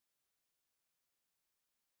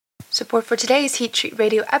Support for today's Heat Treat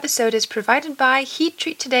Radio episode is provided by Heat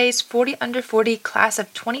Treat Today's 40 Under 40 Class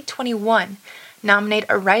of 2021. Nominate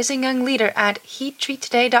a rising young leader at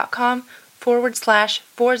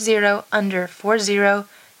heattreattoday.com/40 under 40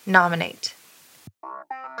 nominate.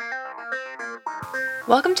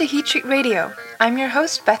 Welcome to Heat Treat Radio. I'm your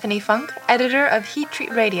host, Bethany Funk, editor of Heat Treat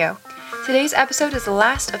Radio. Today's episode is the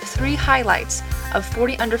last of 3 highlights of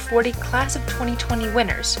 40 Under 40 Class of 2020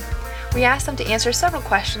 winners. We asked them to answer several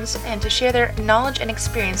questions and to share their knowledge and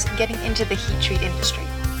experience getting into the heat treat industry.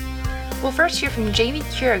 We'll first hear from Jamie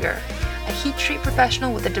Kierger, a heat treat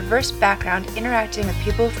professional with a diverse background interacting with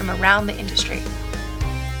people from around the industry.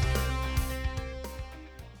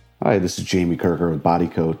 Hi, this is Jamie Kierger with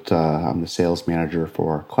Bodycoat. I'm the sales manager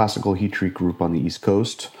for Classical Heat Treat Group on the East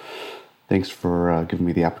Coast. Thanks for giving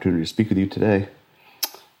me the opportunity to speak with you today.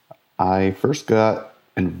 I first got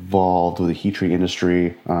involved with the heat treat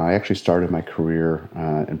industry. I actually started my career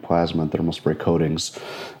in plasma and thermal spray coatings.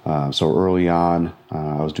 So early on,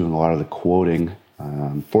 I was doing a lot of the quoting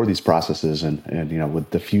for these processes, and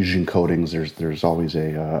with diffusion coatings, there's always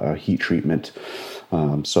a heat treatment.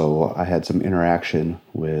 So I had some interaction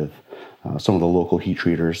with some of the local heat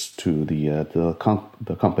treaters to the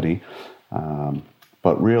company.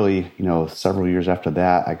 But really, several years after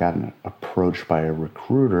that, I got approached by a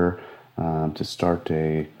recruiter to start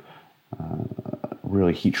a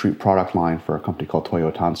really heat treat product line for a company called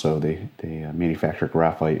Toyo Tanso. They manufacture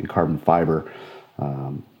graphite and carbon fiber.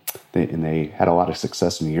 They had a lot of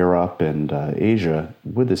success in Europe and Asia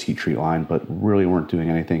with this heat treat line, but really weren't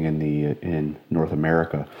doing anything in North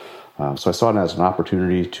America. So I saw it as an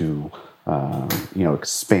opportunity to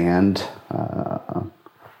expand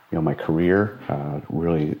my career.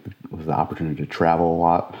 Really was the opportunity to travel a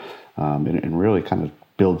lot and really kind of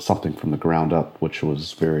build something from the ground up, which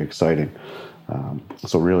was very exciting.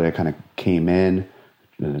 So really I kind of came in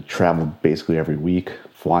and traveled basically every week,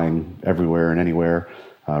 flying everywhere and anywhere,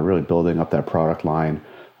 really building up that product line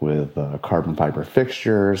with carbon fiber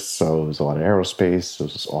fixtures. So it was a lot of aerospace, it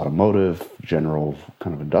was automotive, general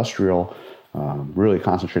kind of industrial, really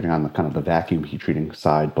concentrating on the kind of the vacuum heat treating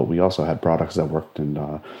side. But we also had products that worked in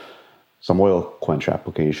some oil quench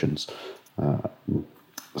applications.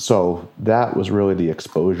 So that was really the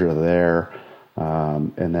exposure there.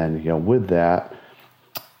 And then, with that,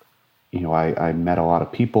 I met a lot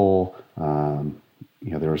of people.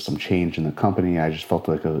 There was some change in the company. I just felt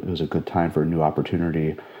like it was a good time for a new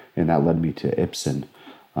opportunity. And that led me to Ipsen.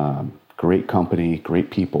 Great company, great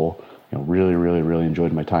people. Really, really, really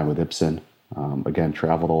enjoyed my time with Ipsen. Again,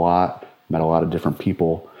 traveled a lot, met a lot of different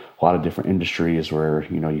people, a lot of different industries where,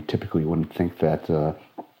 you typically wouldn't think that,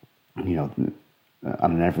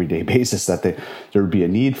 on an everyday basis that there would be a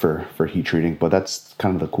need for heat treating. But that's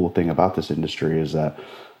kind of the cool thing about this industry is that,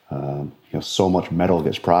 so much metal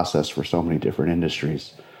gets processed for so many different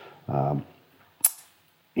industries. From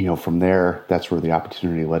there, that's where the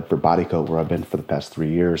opportunity led for Bodycoat, where I've been for the past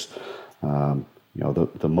 3 years. The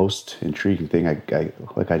most intriguing thing,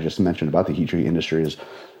 like I just mentioned about the heat treat industry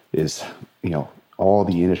is all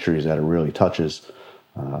the industries that it really touches.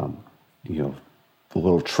 The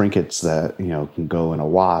little trinkets that can go in a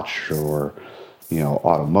watch, or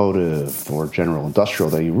automotive or general industrial,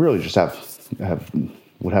 that you really just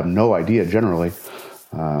would have no idea generally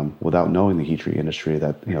without knowing the heat treat industry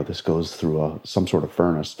that this goes through some sort of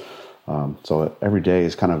furnace. So every day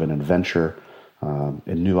is kind of an adventure, and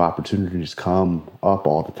new opportunities come up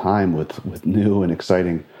all the time with new and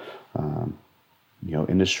exciting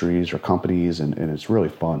industries or companies, and it's really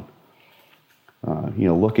fun.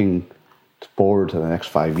 Looking forward to the next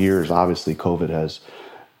 5 years, obviously COVID has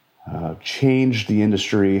changed the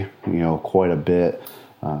industry, quite a bit.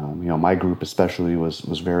 My group especially was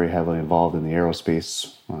very heavily involved in the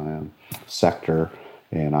aerospace sector,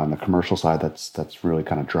 and on the commercial side, that's really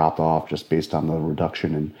kind of dropped off just based on the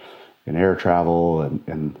reduction in air travel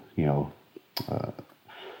and the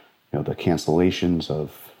cancellations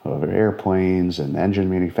of airplanes and engine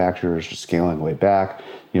manufacturers just scaling way back.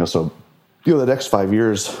 So the next 5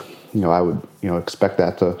 years, I would, expect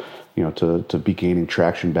that to be gaining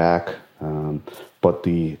traction back. But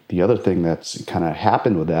the other thing that's kind of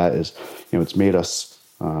happened with that is, it's made us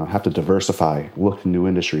have to diversify, look to new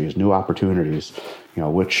industries, new opportunities,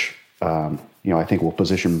 which, I think will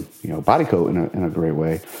position, Bodycoat in a great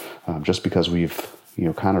way, just because we've,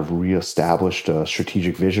 kind of reestablished a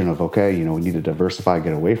strategic vision of, okay, we need to diversify,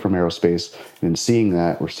 get away from aerospace. And seeing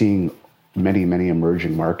that, we're seeing many, many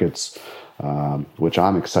emerging markets, which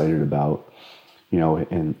I'm excited about,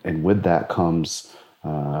 and with that comes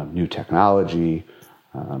new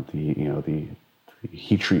the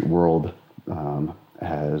heat treat world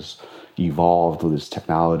has evolved with its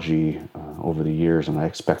technology over the years, and I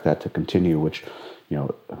expect that to continue. Which,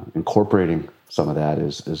 incorporating some of that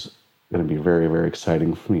is going to be very, very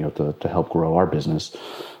exciting for, to help grow our business.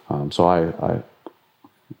 So I'm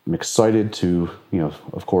excited to,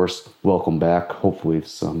 of course, welcome back, hopefully,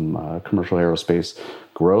 some commercial aerospace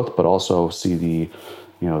growth, but also see the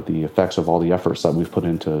effects of all the efforts that we've put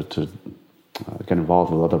into get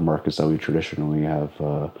involved with other markets that we traditionally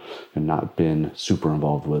have not been super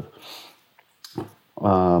involved with.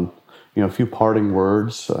 A few parting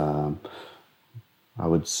words. I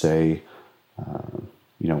would say,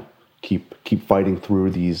 keep fighting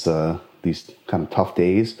through these kind of tough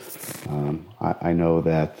days. I know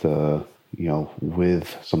that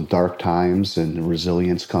with some dark times and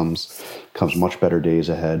resilience comes much better days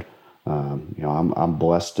ahead. I'm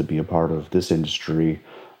blessed to be a part of this industry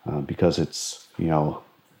because it's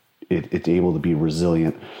it's able to be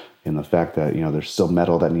resilient in the fact that there's still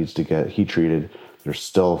metal that needs to get heat treated. There's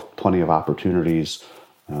still plenty of opportunities,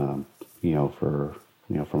 for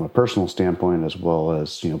from a personal standpoint, as well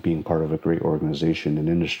as being part of a great organization and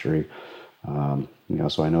industry.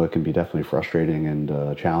 So I know it can be definitely frustrating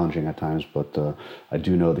and challenging at times, but I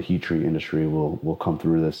do know the heat treat industry will come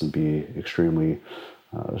through this and be extremely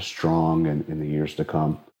strong in the years to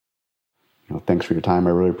come. Thanks for your time. I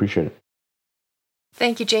really appreciate it.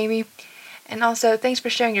 Thank you, Jamie. And also, thanks for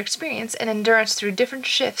sharing your experience and endurance through different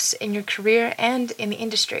shifts in your career and in the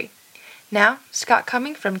industry. Now, Scott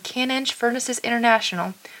Cumming from CanEng Furnaces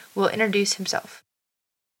International will introduce himself.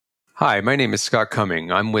 Hi, my name is Scott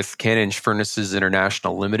Cumming. I'm with CanEng Furnaces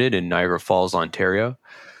International Limited in Niagara Falls, Ontario.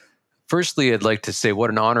 Firstly, I'd like to say what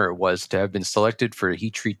an honor it was to have been selected for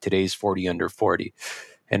Heat Treat Today's 40 Under 40.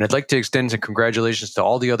 And I'd like to extend some congratulations to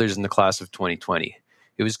all the others in the class of 2020.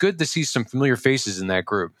 It was good to see some familiar faces in that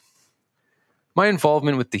group. My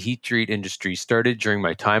involvement with the heat treat industry started during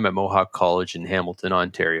my time at Mohawk College in Hamilton,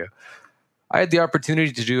 Ontario. I had the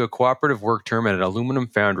opportunity to do a cooperative work term at an aluminum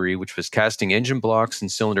foundry which was casting engine blocks and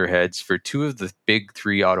cylinder heads for two of the big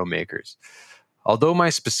three automakers. Although my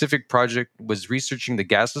specific project was researching the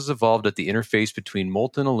gases evolved at the interface between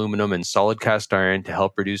molten aluminum and solid cast iron to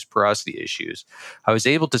help reduce porosity issues, I was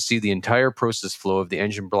able to see the entire process flow of the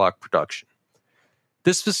engine block production.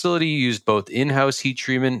 This facility used both in-house heat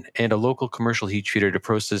treatment and a local commercial heat treater to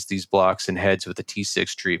process these blocks and heads with a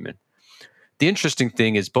T6 treatment. The interesting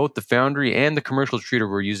thing is both the foundry and the commercial treater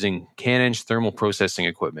were using CanEng thermal processing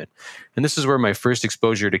equipment, and this is where my first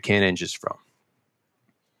exposure to CanEng is from.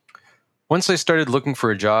 Once I started looking for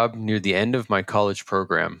a job near the end of my college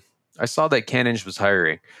program, I saw that CanEng was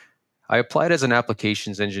hiring. I applied as an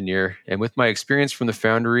applications engineer, and with my experience from the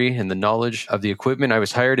foundry and the knowledge of the equipment, I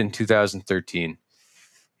was hired in 2013.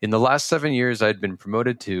 In the last 7 years, I had been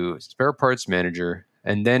promoted to spare parts manager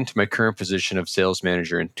and then to my current position of sales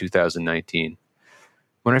manager in 2019.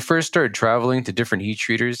 When I first started traveling to different heat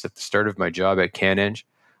treaters at the start of my job at CanEng,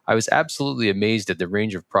 I was absolutely amazed at the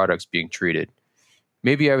range of products being treated.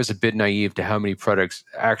 Maybe I was a bit naive to how many products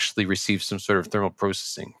actually receive some sort of thermal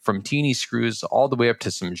processing, from teeny screws all the way up to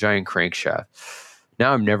some giant crankshaft.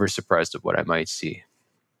 Now I'm never surprised at what I might see.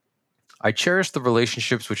 I cherish the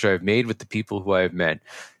relationships which I have made with the people who I have met.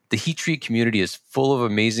 The heat treat community is full of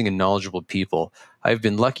amazing and knowledgeable people. I have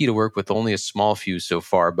been lucky to work with only a small few so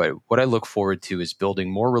far, but what I look forward to is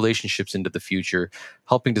building more relationships into the future,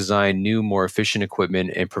 helping design new, more efficient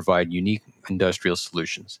equipment, and provide unique industrial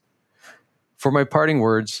solutions. For my parting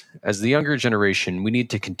words, as the younger generation, we need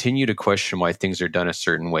to continue to question why things are done a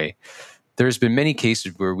certain way. There's been many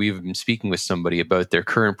cases where we've been speaking with somebody about their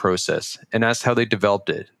current process and asked how they developed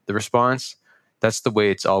it. The response? That's the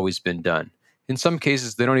way it's always been done. In some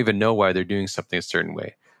cases, they don't even know why they're doing something a certain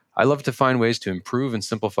way. I love to find ways to improve and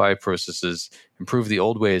simplify processes. Improve the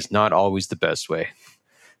old way is not always the best way.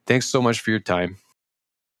 Thanks so much for your time.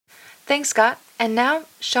 Thanks, Scott. And now,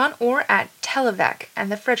 Sean Orr at Televac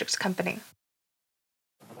and the Fredericks Company.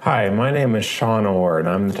 Hi, my name is Sean Orr, and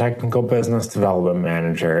I'm the Technical Business Development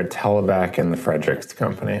Manager at Televac and the Fredericks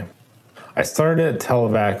Company. I started at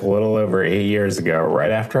Televac a little over 8 years ago, right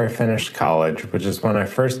after I finished college, which is when I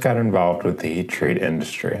first got involved with the heat treat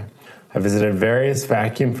industry. I visited various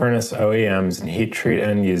vacuum furnace OEMs and heat treat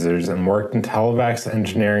end users and worked in Televac's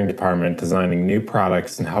engineering department designing new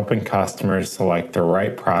products and helping customers select the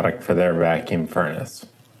right product for their vacuum furnace.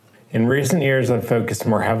 In recent years, I've focused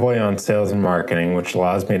more heavily on sales and marketing, which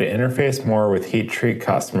allows me to interface more with heat treat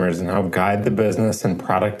customers and help guide the business and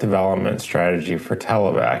product development strategy for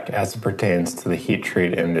Televac as it pertains to the heat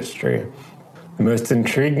treat industry. The most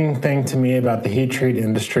intriguing thing to me about the heat treat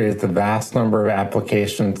industry is the vast number of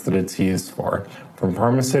applications that it's used for, from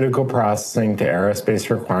pharmaceutical processing to aerospace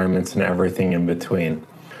requirements and everything in between.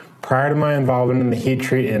 Prior to my involvement in the heat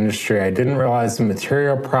treat industry, I didn't realize the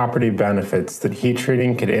material property benefits that heat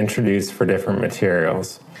treating could introduce for different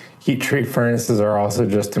materials. Heat treat furnaces are also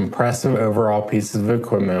just impressive overall pieces of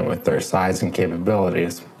equipment with their size and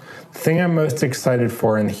capabilities. The thing I'm most excited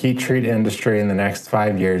for in the heat treat industry in the next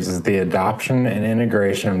 5 years is the adoption and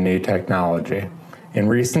integration of new technology. In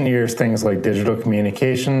recent years, things like digital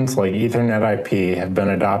communications, like Ethernet IP, have been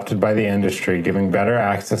adopted by the industry, giving better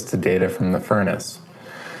access to data from the furnace.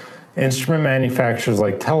 Instrument manufacturers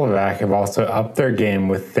like Televac have also upped their game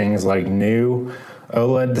with things like new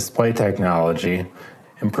OLED display technology,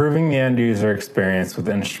 improving the end-user experience with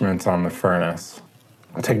instruments on the furnace.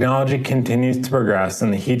 Technology continues to progress,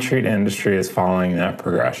 and the heat treat industry is following that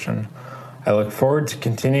progression. I look forward to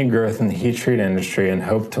continued growth in the heat treat industry and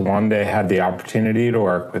hope to one day have the opportunity to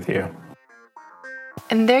work with you.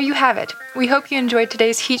 And there you have it. We hope you enjoyed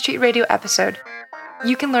today's Heat Treat Radio episode.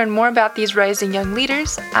 You can learn more about these rising young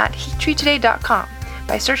leaders at heattreattoday.com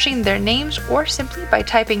by searching their names or simply by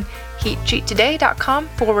typing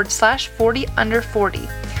heattreattoday.com/40under40.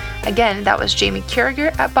 Again, that was Jamie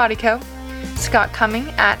Carragher at Bodyco, Scott Cumming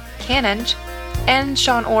at Canenge, and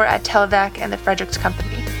Sean Orr at Televac and the Fredericks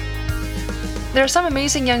Company. There are some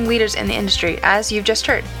amazing young leaders in the industry, as you've just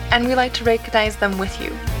heard, and we like to recognize them with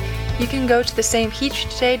you. You can go to the same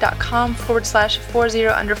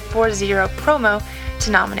heattreattoday.com/40under40 promo to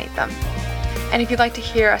nominate them. And if you'd like to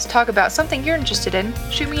hear us talk about something you're interested in,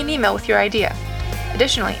 shoot me an email with your idea.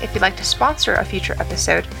 Additionally, if you'd like to sponsor a future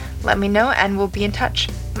episode, let me know and we'll be in touch.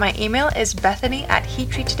 My email is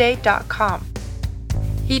bethany@heattreattoday.com.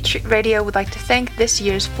 Heat Treat Radio would like to thank this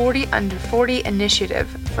year's 40 Under 40 initiative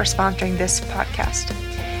for sponsoring this podcast.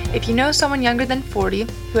 If you know someone younger than 40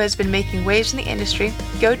 who has been making waves in the industry,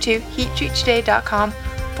 go to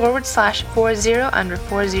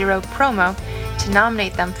heattreattoday.com/40under40 promo to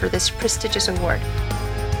nominate them for this prestigious award.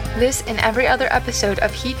 This and every other episode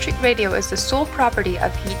of Heat Treat Radio is the sole property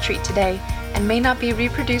of Heat Treat Today and may not be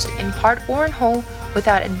reproduced in part or in whole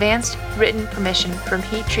without advanced written permission from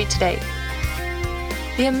Heat Treat Today.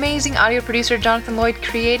 The amazing audio producer Jonathan Lloyd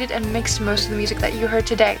created and mixed most of the music that you heard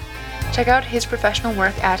today. Check out his professional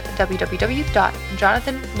work at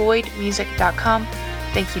www.jonathanlloydmusic.com.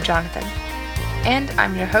 Thank you, Jonathan. And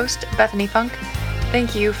I'm your host, Bethany Funk.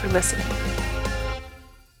 Thank you for listening.